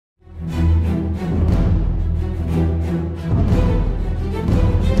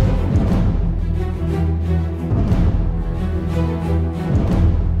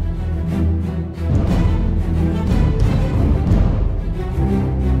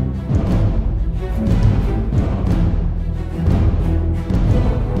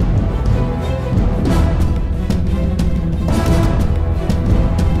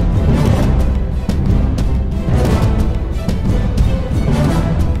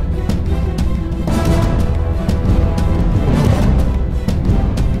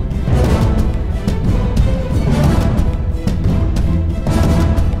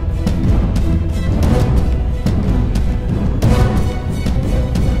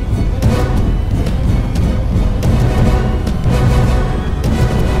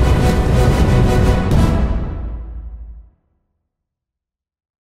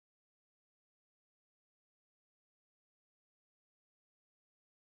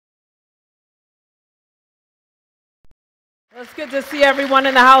Well, it's good to see everyone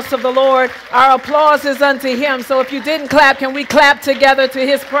in the house of the Lord. Our applause is unto him. So if you didn't clap, can we clap together to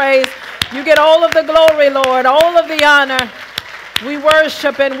his praise? You get all of the glory, Lord, all of the honor. We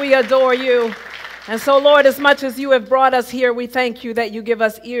worship and we adore you. And so, Lord, as much as you have brought us here, we thank you that you give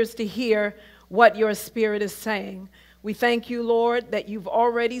us ears to hear what your Spirit is saying. We thank you, Lord, that you've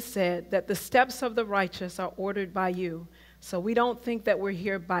already said that the steps of the righteous are ordered by you. So we don't think that we're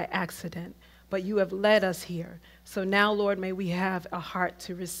here by accident, but you have led us here. So now, Lord, may we have a heart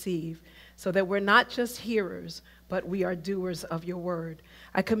to receive so that we're not just hearers, but we are doers of your word.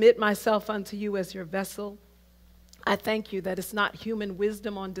 I commit myself unto you as your vessel. I thank you that it's not human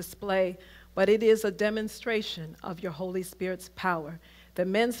wisdom on display, but it is a demonstration of your Holy Spirit's power. That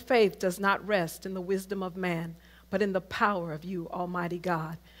men's faith does not rest in the wisdom of man, but in the power of you, Almighty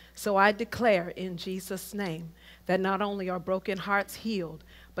God. So I declare in Jesus' name that not only are broken hearts healed,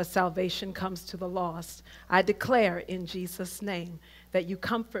 but salvation comes to the lost. I declare in Jesus' name that you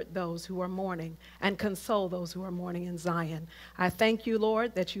comfort those who are mourning and console those who are mourning in Zion. I thank you,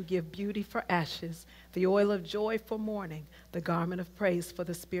 Lord, that you give beauty for ashes, the oil of joy for mourning, the garment of praise for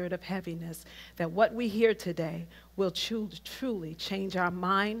the spirit of heaviness, that what we hear today will truly change our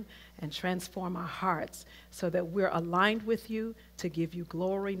mind and transform our hearts so that we're aligned with you to give you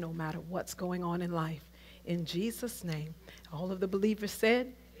glory no matter what's going on in life. In Jesus' name, all of the believers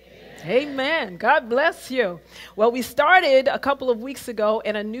said, Amen. God bless you. Well, we started a couple of weeks ago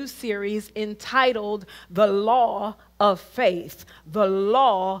in a new series entitled The Law of Faith. The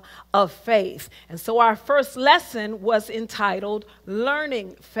Law of Faith. And so our first lesson was entitled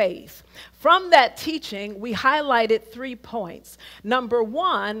Learning Faith. From that teaching, we highlighted 3 points. Number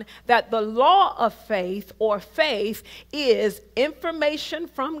one, that the law of faith or faith is information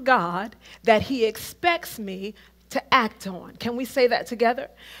from God that he expects me to act on. Can we say that together?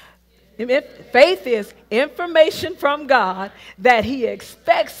 Faith is information from God that he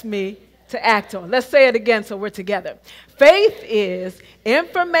expects me to act on. Let's say it again so we're together. Faith is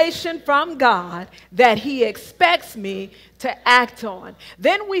information from God that he expects me to act on.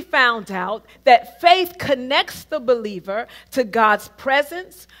 Then we found out that faith connects the believer to God's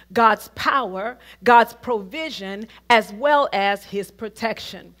presence, God's power, God's provision, as well as his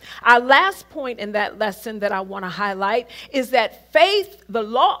protection. Our last point in that lesson that I want to highlight is that faith, the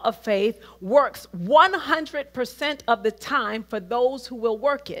law of faith, works 100% of the time for those who will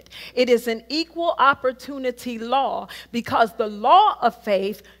work it. It is an equal opportunity law because the law of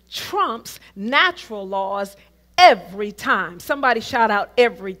faith trumps natural laws every time. Somebody shout out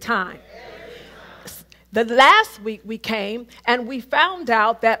every time. The last week we came and we found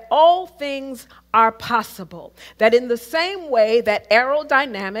out that all things are possible. That in the same way that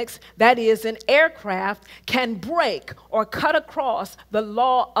aerodynamics, that is an aircraft, can break or cut across the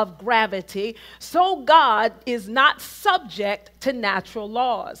law of gravity, so God is not subject to natural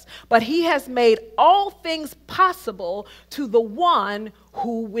laws. But he has made all things possible to the one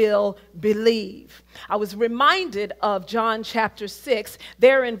who will believe. I was reminded of John chapter 6.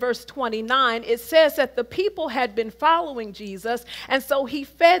 There in verse 29, it says that the people had been following Jesus, and so he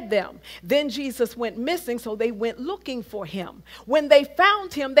fed them. Then Jesus went missing, so they went looking for him. When they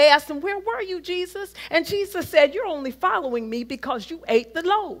found him, they asked him, "Where were you, Jesus?" And Jesus said, "You're only following me because you ate the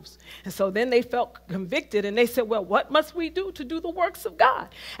loaves." And so then they felt convicted, and they said, "Well, what must we do to do the works of God?"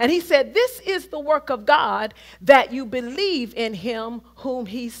 And he said, "This is the work of God, that you believe in him whom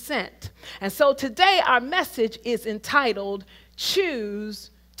he sent." And so today our message is entitled,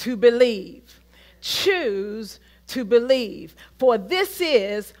 Choose to Believe. Choose to believe. For this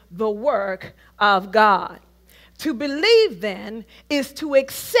is the work of God. To believe, then, is to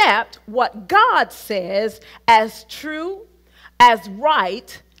accept what God says as true, as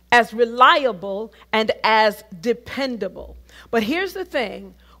right, as reliable, and as dependable. But here's the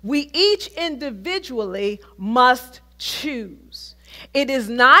thing. We each individually must choose. It is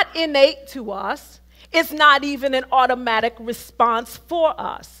not innate to us. It's not even an automatic response for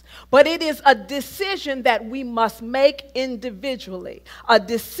us. But it is a decision that we must make individually. A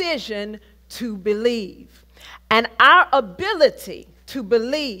decision to believe. And our ability to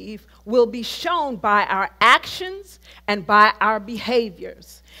believe will be shown by our actions and by our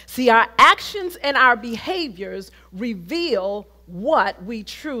behaviors. See, our actions and our behaviors reveal what we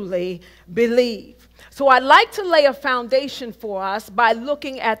truly believe. So I'd like to lay a foundation for us by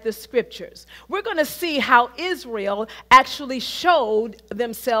looking at the scriptures. We're going to see how Israel actually showed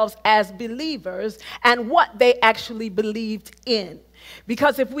themselves as believers and what they actually believed in.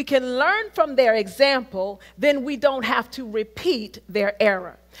 Because if we can learn from their example, then we don't have to repeat their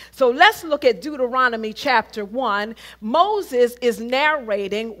error. So let's look at Deuteronomy chapter 1. Moses is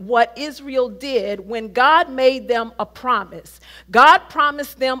narrating what Israel did when God made them a promise. God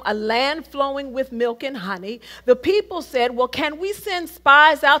promised them a land flowing with milk and honey. The people said, well, can we send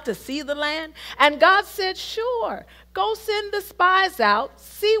spies out to see the land? And God said, sure. Go send the spies out,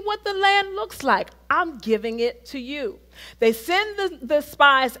 see what the land looks like. I'm giving it to you. They send the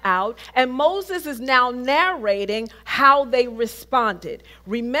spies out, and Moses is now narrating how they responded.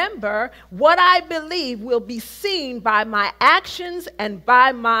 Remember, what I believe will be seen by my actions and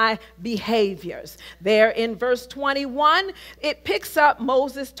by my behaviors. There in verse 21, it picks up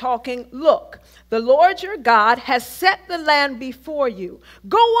Moses talking, look, the Lord your God has set the land before you.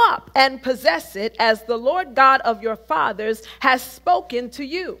 Go up and possess it as the Lord God of your fathers has spoken to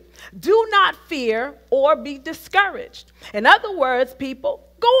you. Do not fear or be discouraged. In other words, people,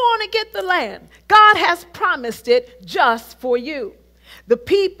 go on and get the land. God has promised it just for you. The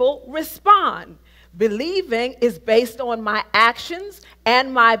people respond. Believing is based on my actions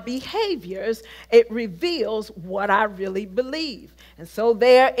and my behaviors. It reveals what I really believe. And so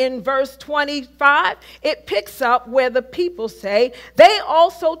there in verse 25, it picks up where the people say, they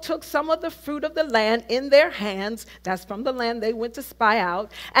also took some of the fruit of the land in their hands, that's from the land they went to spy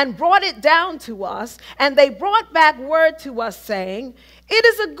out, and brought it down to us. And they brought back word to us saying, it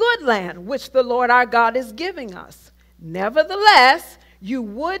is a good land which the Lord our God is giving us. Nevertheless, you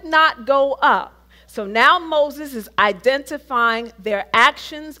would not go up. So now Moses is identifying their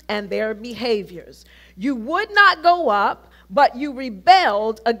actions and their behaviors. You would not go up, but you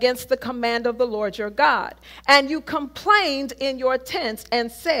rebelled against the command of the Lord your God. And you complained in your tents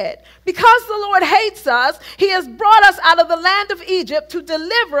and said, because the Lord hates us, he has brought us out of the land of Egypt to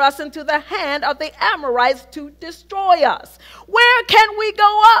deliver us into the hand of the Amorites to destroy us. Where can we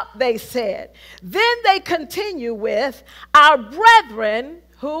go up? They said. Then they continue with, our brethren,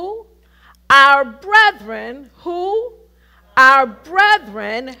 who? Our brethren, who? Our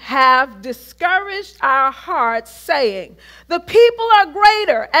brethren have discouraged our hearts, saying, the people are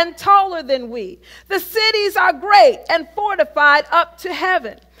greater and taller than we. The cities are great and fortified up to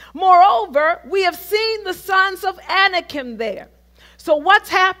heaven. Moreover, we have seen the sons of Anakim there. So what's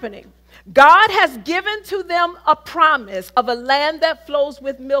happening? God has given to them a promise of a land that flows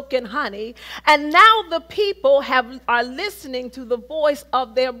with milk and honey, and now the people are listening to the voice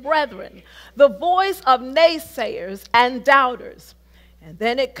of their brethren, the voice of naysayers and doubters. And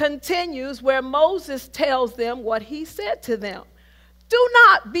then it continues where Moses tells them what he said to them. Do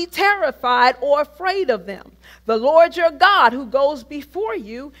not be terrified or afraid of them. The Lord your God who goes before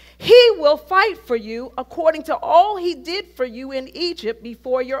you, he will fight for you according to all he did for you in Egypt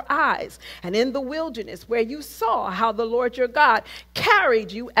before your eyes and in the wilderness, where you saw how the Lord your God carried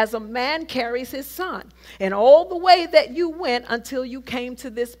you as a man carries his son, and all the way that you went until you came to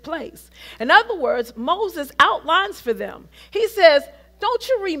this place. In other words, Moses outlines for them. He says, don't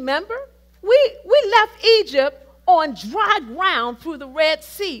you remember? We left Egypt on dry ground through the Red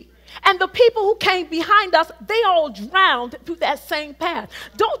Sea. And the people who came behind us, they all drowned through that same path.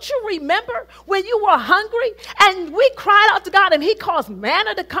 Don't you remember when you were hungry and we cried out to God and he caused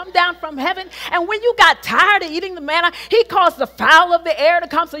manna to come down from heaven? And when you got tired of eating the manna, he caused the fowl of the air to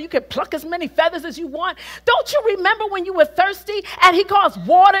come so you could pluck as many feathers as you want. Don't you remember when you were thirsty and he caused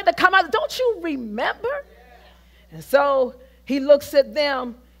water to come out? Don't you remember? And so he looks at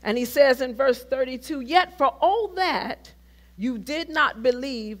them and he says in verse 32, yet for all that, you did not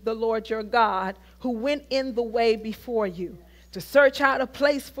believe the Lord your God, who went in the way before you, to search out a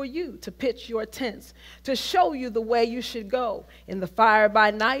place for you to pitch your tents, to show you the way you should go, in the fire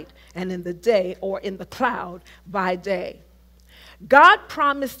by night and in the day, or in the cloud by day. God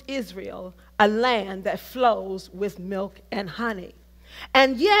promised Israel a land that flows with milk and honey.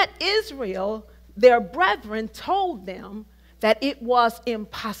 And yet Israel, their brethren, told them that it was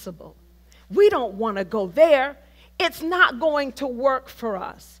impossible. We don't want to go there. It's not going to work for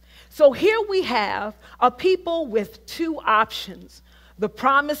us. So here we have a people with two options, the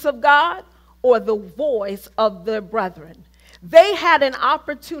promise of God or the voice of their brethren. They had an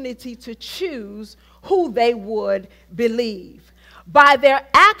opportunity to choose who they would believe. By their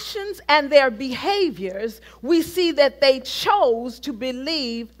actions and their behaviors, we see that they chose to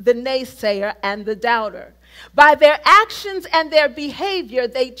believe the naysayer and the doubter. By their actions and their behavior,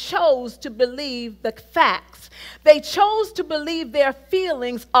 they chose to believe the facts. They chose to believe their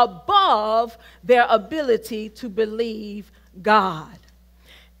feelings above their ability to believe God.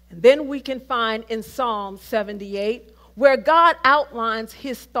 And then we can find in Psalm 78 where God outlines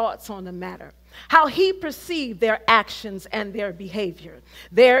his thoughts on the matter. how he perceived their actions and their behavior.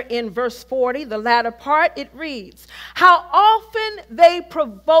 There in verse 40, the latter part, it reads, how often they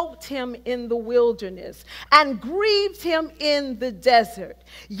provoked him in the wilderness and grieved him in the desert.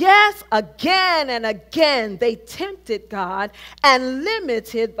 Yes, again and again they tempted God and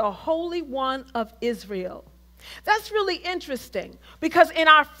limited the Holy One of Israel. That's really interesting because in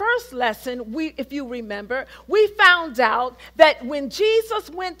our first lesson, if you remember, we found out that when Jesus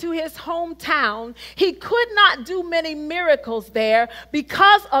went to his hometown, he could not do many miracles there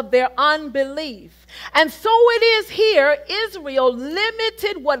because of their unbelief. And so it is here, Israel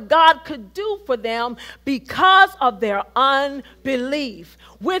limited what God could do for them because of their unbelief,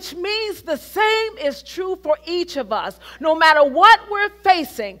 which means the same is true for each of us. No matter what we're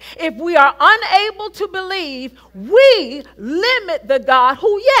facing, if we are unable to believe, we limit the God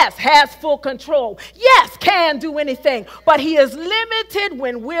who, yes, has full control, yes, can do anything, but he is limited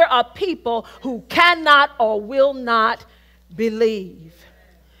when we're a people who cannot or will not believe.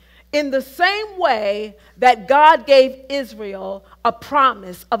 In the same way that God gave Israel a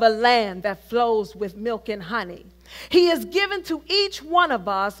promise of a land that flows with milk and honey, he has given to each one of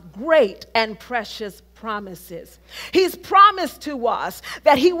us great and precious promises. He's promised to us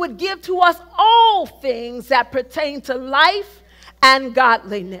that he would give to us all things that pertain to life and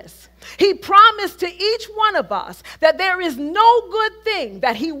godliness. He promised to each one of us that there is no good thing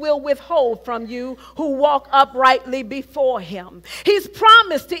that he will withhold from you who walk uprightly before him. He's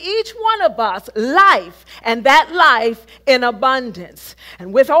promised to each one of us life, and that life in abundance.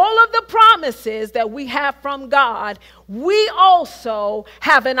 And with all of the promises that we have from God, we also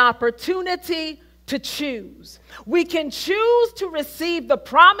have an opportunity to choose. We can choose to receive the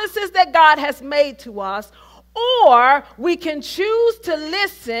promises that God has made to us, or we can choose to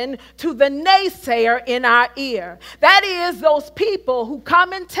listen to the naysayer in our ear. That is, those people who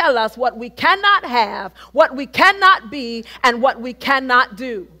come and tell us what we cannot have, what we cannot be, and what we cannot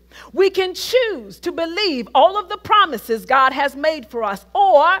do. We can choose to believe all of the promises God has made for us,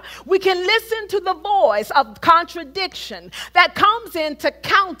 or we can listen to the voice of contradiction that comes in to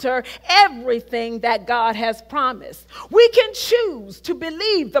counter everything that God has promised. We can choose to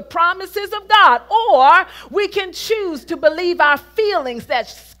believe the promises of God, or we can choose to believe our feelings that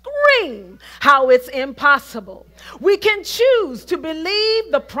scream how it's impossible. We can choose to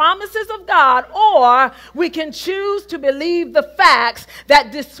believe the promises of God, or we can choose to believe the facts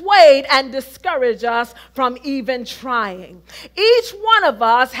that dissuade and discourage us from even trying. Each one of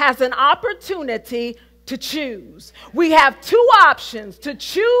us has an opportunity to choose. We have two options: to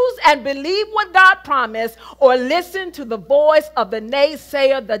choose and believe what God promised, or listen to the voice of the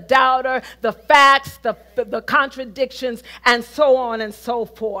naysayer, the doubter, the facts, the contradictions, and so on and so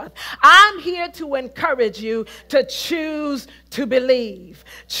forth. I'm here to encourage you to choose to believe.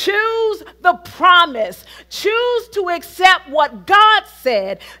 Choose the promise. Choose to accept what God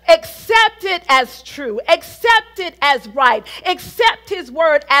said. Accept it as true. Accept it as right. Accept his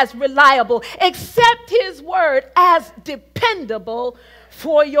word as reliable. Accept his word as dependable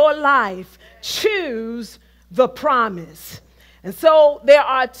for your life. Choose the promise. And so there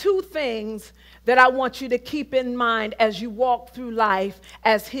are two things that I want you to keep in mind as you walk through life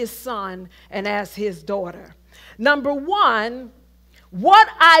as his son and as his daughter. Number one, what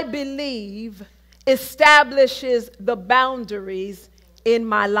I believe establishes the boundaries in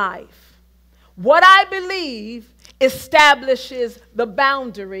my life. What I believe establishes the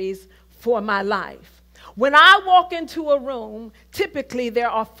boundaries for my life. When I walk into a room, typically there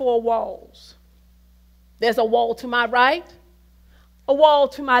are four walls. There's a wall to my right, a wall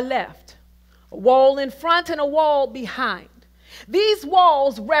to my left, a wall in front, and a wall behind. These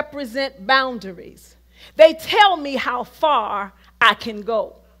walls represent boundaries. They tell me how far I can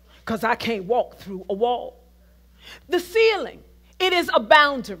go, because I can't walk through a wall. The ceiling, it is a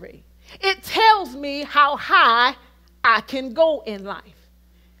boundary. It tells me how high I can go in life.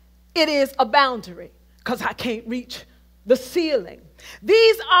 It is a boundary, because I can't reach the ceiling.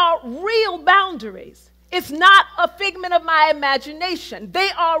 These are real boundaries. It's not a figment of my imagination. They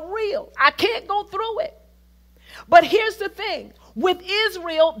are real. I can't go through it. But here's the thing. With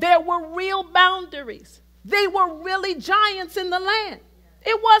Israel, there were real boundaries. They were really giants in the land.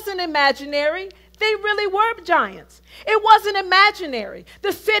 It wasn't imaginary. They really were giants. It wasn't imaginary.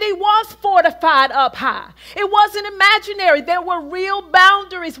 The city was fortified up high. It wasn't imaginary. There were real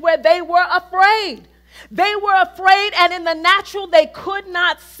boundaries where they were afraid. They were afraid, and in the natural, they could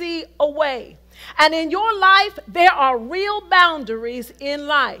not see a way. And in your life, there are real boundaries in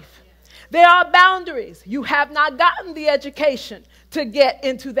life. There are boundaries. You have not gotten the education to get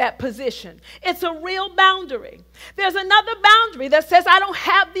into that position. It's a real boundary. There's another boundary that says I don't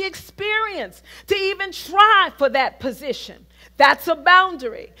have the experience to even try for that position. That's a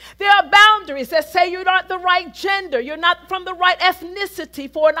boundary. There are boundaries that say you're not the right gender. You're not from the right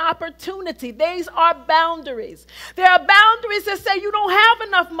ethnicity for an opportunity. These are boundaries. There are boundaries that say you don't have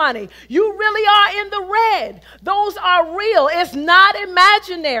enough money. You really are in the red. Those are real. It's not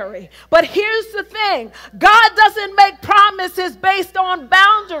imaginary. But here's the thing. God doesn't make promises based on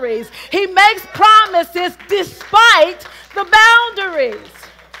boundaries. He makes promises despite the boundaries.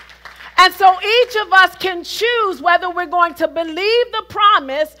 And so each of us can choose whether we're going to believe the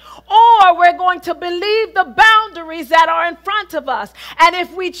promise or we're going to believe the boundaries that are in front of us. And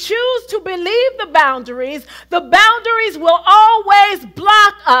if we choose to believe the boundaries will always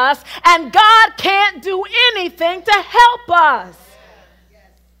block us, and God can't do anything to help us.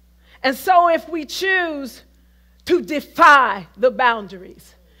 And so if we choose to defy the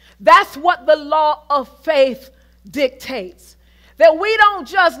boundaries, that's what the law of faith dictates. That we don't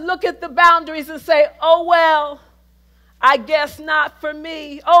just look at the boundaries and say, oh, well, I guess not for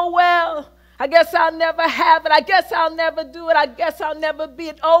me. Oh, well, I guess I'll never have it. I guess I'll never do it. I guess I'll never be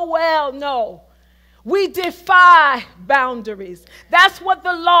it. Oh, well, no. We defy boundaries. That's what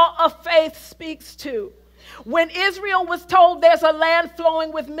the law of faith speaks to. When Israel was told there's a land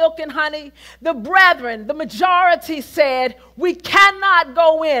flowing with milk and honey, the brethren, the majority said, we cannot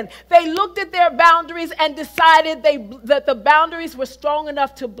go in. They looked at their boundaries and decided that the boundaries were strong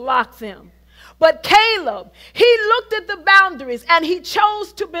enough to block them. But Caleb, he looked at the boundaries and he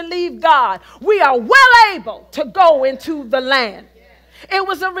chose to believe God. We are well able to go into the land. It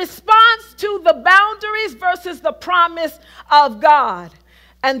was a response to the boundaries versus the promise of God.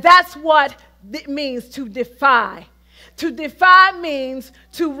 And that's what it means to defy. To defy means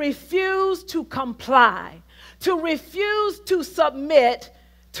to refuse to comply, to refuse to submit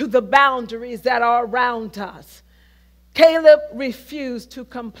to the boundaries that are around us. Caleb refused to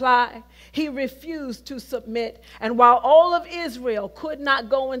comply. He refused to submit. And while all of Israel could not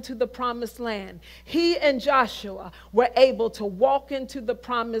go into the promised land, he and Joshua were able to walk into the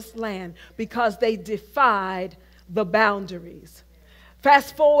promised land because they defied the boundaries.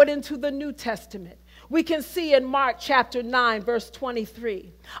 Fast forward into the New Testament. We can see in Mark chapter 9, verse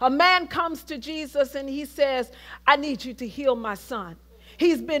 23. A man comes to Jesus and he says, I need you to heal my son.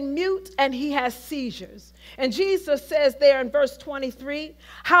 He's been mute and he has seizures. And Jesus says there in verse 23,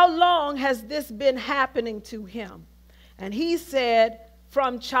 how long has this been happening to him? And he said,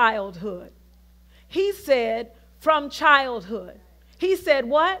 from childhood. He said, from childhood. He said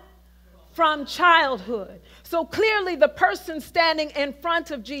what? From childhood. So clearly the person standing in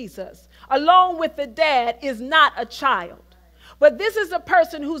front of Jesus, along with the dad, is not a child. But this is a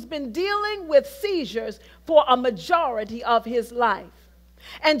person who's been dealing with seizures for a majority of his life.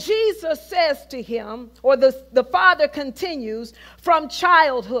 And Jesus says to him, or the father continues, from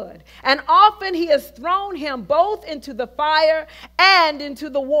childhood. And often he has thrown him both into the fire and into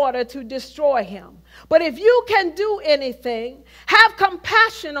the water to destroy him. But if you can do anything, have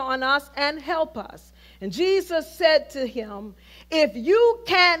compassion on us and help us. And Jesus said to him, if you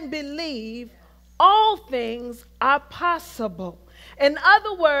can believe, all things are possible. In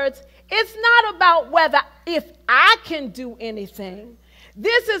other words, it's not about if I can do anything.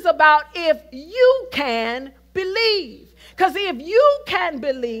 This is about if you can believe. Because if you can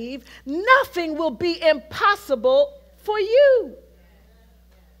believe, nothing will be impossible for you.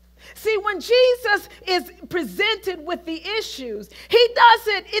 See, when Jesus is presented with the issues,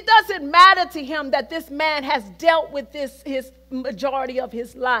 it doesn't matter to him that this man has dealt with his majority of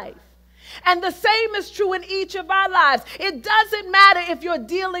his life. And the same is true in each of our lives. It doesn't matter if you're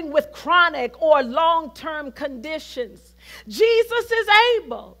dealing with chronic or long-term conditions. Jesus is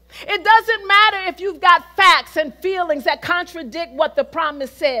able. It doesn't matter if you've got facts and feelings that contradict what the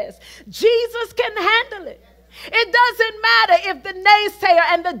promise says. Jesus can handle it. It doesn't matter if the naysayer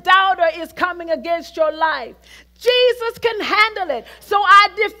and the doubter is coming against your life. Jesus can handle it. So I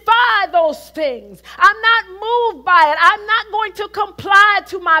defy those things. I'm not moved by it. I'm not going to comply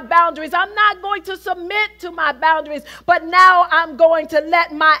to my boundaries. I'm not going to submit to my boundaries. But now I'm going to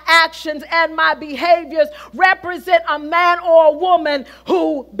let my actions and my behaviors represent a man or a woman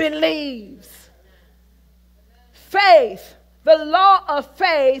who believes. Faith, the law of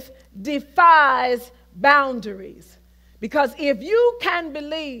faith, defies boundaries. Because if you can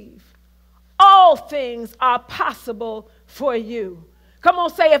believe, all things are possible for you. Come on,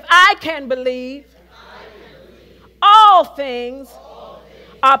 say, if I can believe, all things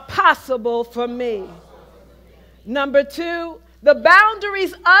are possible for me. Number two, the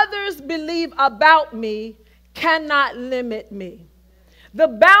boundaries others believe about me cannot limit me. The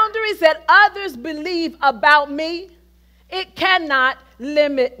boundaries that others believe about me, it cannot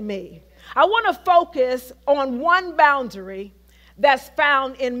limit me. I want to focus on one boundary that's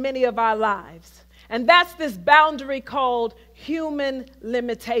found in many of our lives. And that's this boundary called human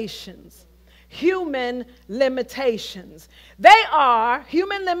limitations. Human limitations.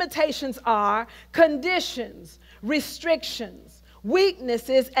 Human limitations are conditions, restrictions,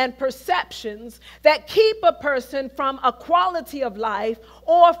 weaknesses, and perceptions that keep a person from a quality of life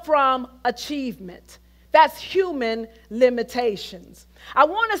or from achievement. That's human limitations. I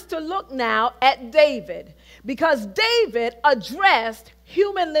want us to look now at David, because David addressed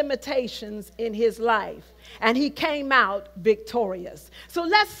human limitations in his life, and he came out victorious. So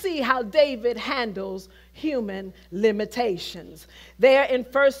let's see how David handles human limitations. There in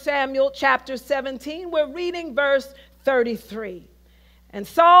 1 Samuel chapter 17, we're reading verse 33. And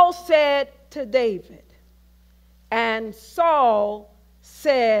Saul said to David, and Saul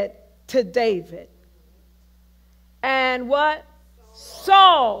said to David, and what?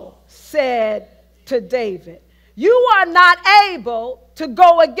 Saul said to David, you are not able to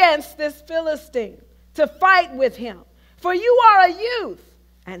go against this Philistine, to fight with him, for you are a youth,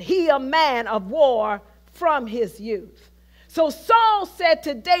 and he a man of war from his youth. So Saul said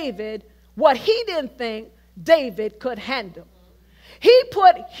to David what he didn't think David could handle. He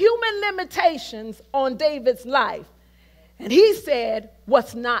put human limitations on David's life, and he said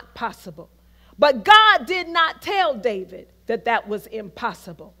what's not possible. But God did not tell David that that was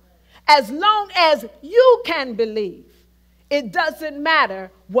impossible. As long as you can believe, it doesn't matter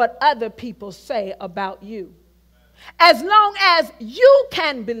what other people say about you. As long as you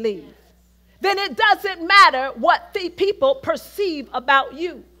can believe, then it doesn't matter what the people perceive about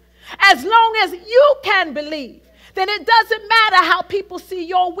you. As long as you can believe, then it doesn't matter how people see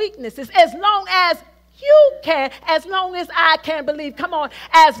your weaknesses. As long as you can, as long as I can believe, come on,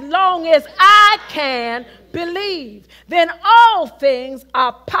 as long as I can believe, then all things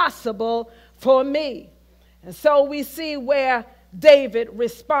are possible for me. And so we see where David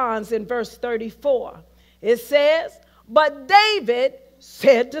responds in verse 34. It says, but David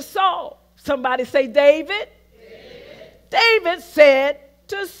said to Saul. Somebody say David. David said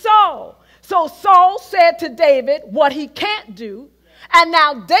to Saul. So Saul said to David what he can't do, and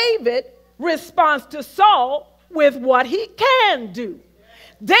now David responds to Saul with what he can do.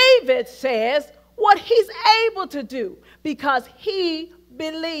 David says what he's able to do because he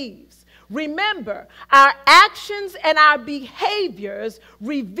believes. Remember, our actions and our behaviors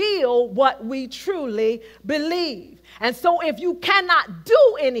reveal what we truly believe. And so if you cannot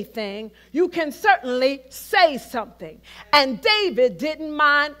do anything, you can certainly say something. And David didn't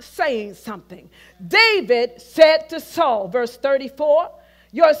mind saying something. David said to Saul, verse 34,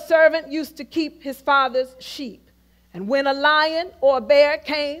 your servant used to keep his father's sheep. And when a lion or a bear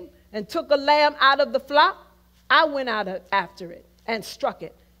came and took a lamb out of the flock, I went out after it and struck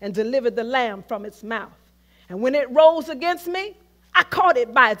it and delivered the lamb from its mouth. And when it rose against me, I caught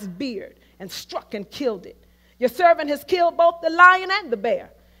it by its beard and struck and killed it. Your servant has killed both the lion and the bear.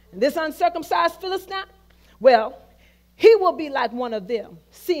 And this uncircumcised Philistine, well, he will be like one of them,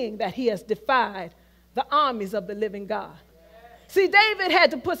 seeing that he has defied the armies of the living God. See, David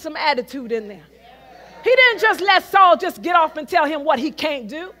had to put some attitude in there. He didn't just let Saul just get off and tell him what he can't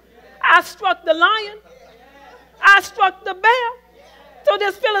do. I struck the lion. I struck the bear. So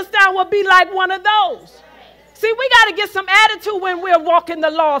this Philistine will be like one of those. See, we got to get some attitude when we're walking the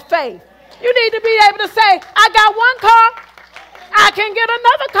law of faith. You need to be able to say, I got one car. I can get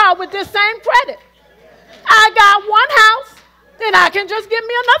another car with this same credit. I got one house. Then I can just get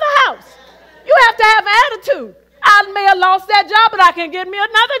me another house. You have to have attitude. I may have lost that job, but I can get me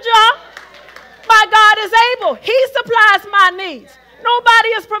another job. My God is able. He supplies my needs. Nobody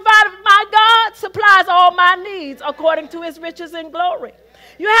is provided. My God supplies all my needs according to his riches and glory.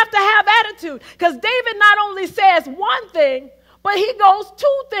 You have to have attitude, because David not only says one thing, but he goes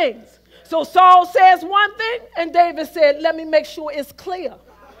two things. So Saul says one thing, and David said, let me make sure it's clear.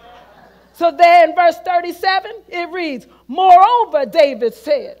 So there in verse 37, it reads, moreover, David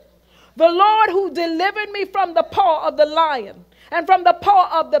said, the Lord who delivered me from the paw of the lion and from the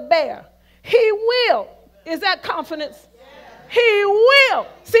paw of the bear, he will. Is that confidence? He will.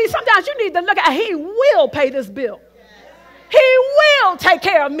 See, sometimes you need to look at, he will pay this bill. He will take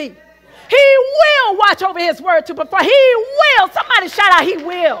care of me. He will watch over his word to perform. He will. Somebody shout out, he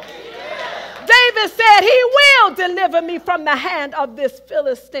will. David said, he will deliver me from the hand of this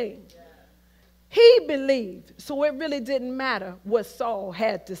Philistine. He believed, so it really didn't matter what Saul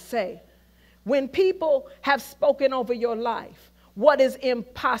had to say. When people have spoken over your life, what is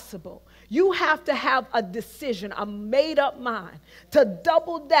impossible, You have to have a decision, a made-up mind, to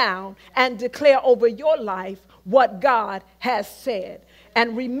double down and declare over your life what God has said.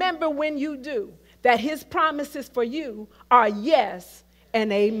 And remember when you do, that his promises for you are yes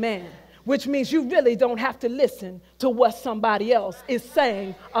and amen, which means you really don't have to listen to what somebody else is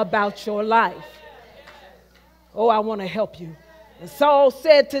saying about your life. Oh, I want to help you. And Saul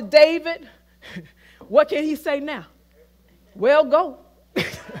said to David, what can he say now? Well, go.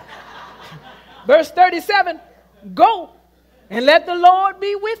 Verse 37, go and let the Lord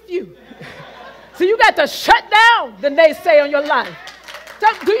be with you. So you got to shut down the naysay on your life.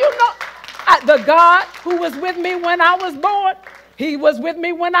 Do you know the God who was with me when I was born? He was with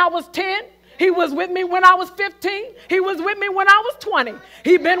me when I was 10. He was with me when I was 15. He was with me when I was 20.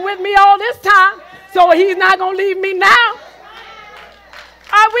 He's been with me all this time, so he's not going to leave me now.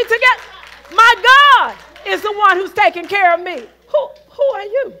 Are we together? My God is the one who's taking care of me. Who are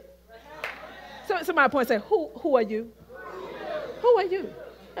you? So somebody point and say, who are you? Who are you?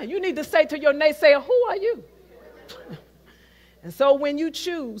 Now, you need to say to your naysayer, who are you? And so when you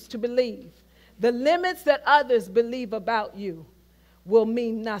choose to believe, the limits that others believe about you will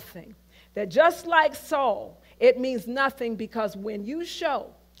mean nothing. That just like Saul, it means nothing, because when you show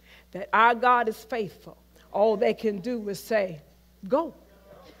that our God is faithful, all they can do is say, go.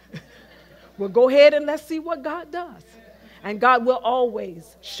 Well, go ahead and let's see what God does. And God will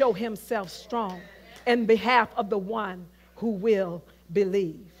always show himself strong in behalf of the one who will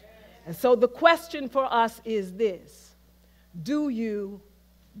believe. And so the question for us is this: do you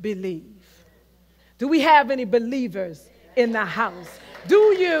believe? Do we have any believers in the house? Do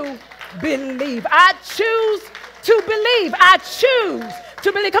you believe? I choose to believe. I choose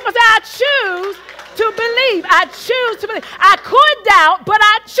to believe. Come on, say, I choose to believe. I choose to believe. I could doubt, but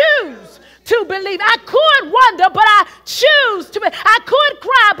I choose to believe. I could wonder, but I choose to believe. I could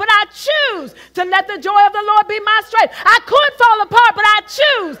cry, but I choose to let the joy of the Lord be my strength. I could fall apart, but I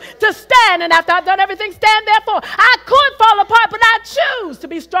choose to stand. And after I've done everything, stand therefore. I could fall apart, but I choose to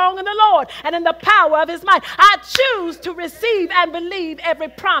be strong in the Lord and in the power of his might. I choose to receive and believe every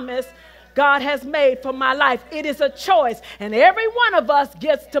promise God has made for my life. It is a choice, and every one of us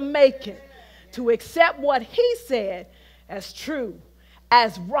gets to make it, to accept what he said as true,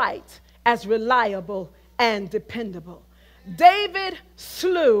 as right, as reliable and dependable. David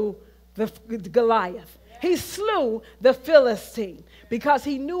slew the Goliath. He slew the Philistine because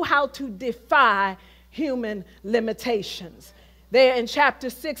he knew how to defy human limitations. There in chapter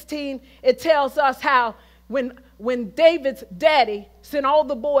 16, it tells us how when David's daddy sent all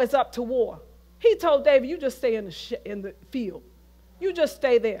the boys up to war, he told David, you just stay in the field. You just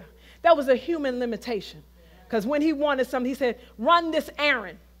stay there. That was a human limitation, because when he wanted something, he said, run this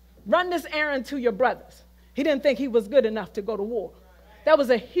errand to your brothers. He didn't think he was good enough to go to war. That was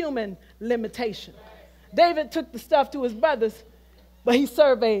a human limitation. David took the stuff to his brothers, but he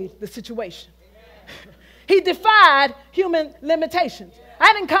surveyed the situation. He defied human limitations.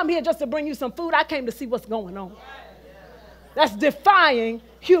 I didn't come here just to bring you some food. I came to see what's going on. That's defying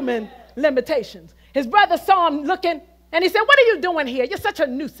human limitations. His brother saw him looking, and he said, what are you doing here? You're such a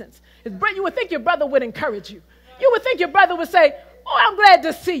nuisance. You would think your brother would encourage you. You would think your brother would say, oh, I'm glad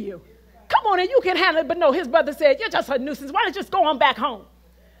to see you. Come on, and you can handle it. But no, his brother said, you're just a nuisance. Why don't you just go on back home?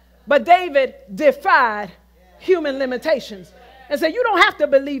 But David defied human limitations and said, you don't have to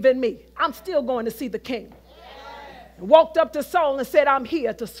believe in me. I'm still going to see the king. And walked up to Saul and said, I'm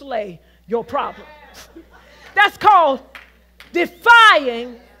here to slay your problem. That's called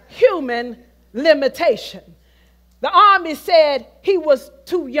defying human limitation. The army said he was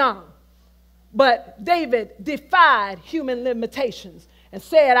too young, but David defied human limitations and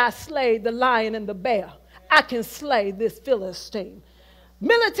said, I slayed the lion and the bear. I can slay this Philistine.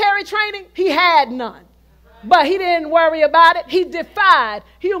 Military training, he had none, but he didn't worry about it. He defied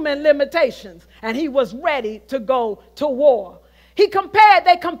human limitations, and he was ready to go to war. They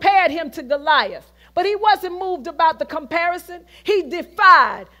compared him to Goliath, but he wasn't moved about the comparison. He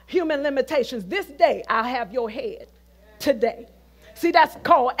defied human limitations. This day, I'll have your head. Today. See, that's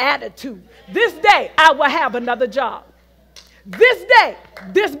called attitude. This day, I will have another job. This day,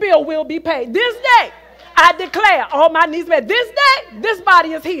 this bill will be paid. This day, I declare all my needs met. This day, this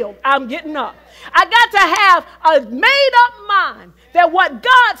body is healed. I'm getting up. I got to have a made-up mind that what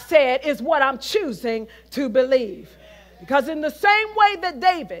God said is what I'm choosing to believe. Because in the same way that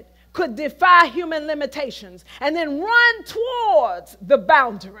David could defy human limitations and then run towards the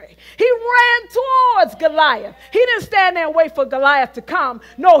boundary. He ran towards Goliath. He didn't stand there and wait for Goliath to come.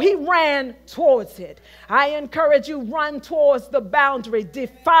 No, he ran towards it. I encourage you, run towards the boundary,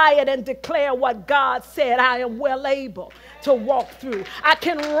 defy it, and declare what God said. I am well able to walk through. I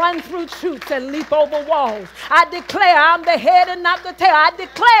can run through troops and leap over walls. I declare I'm the head and not the tail. I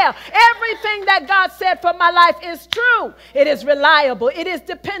declare everything that God said for my life is true. It is reliable. It is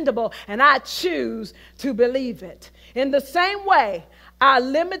dependable. And I choose to believe it. In the same way, our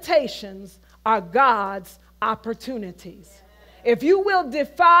limitations are God's opportunities. If you will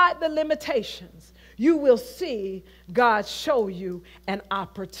defy the limitations, you will see God show you an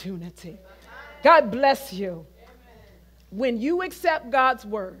opportunity. God bless you. When you accept God's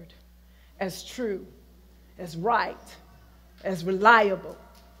word as true, as right, as reliable,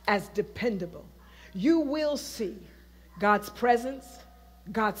 as dependable, you will see God's presence,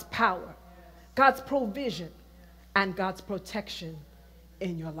 God's power, God's provision, and God's protection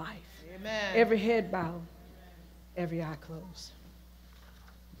in your life. Amen. Every head bowed, every eye closed.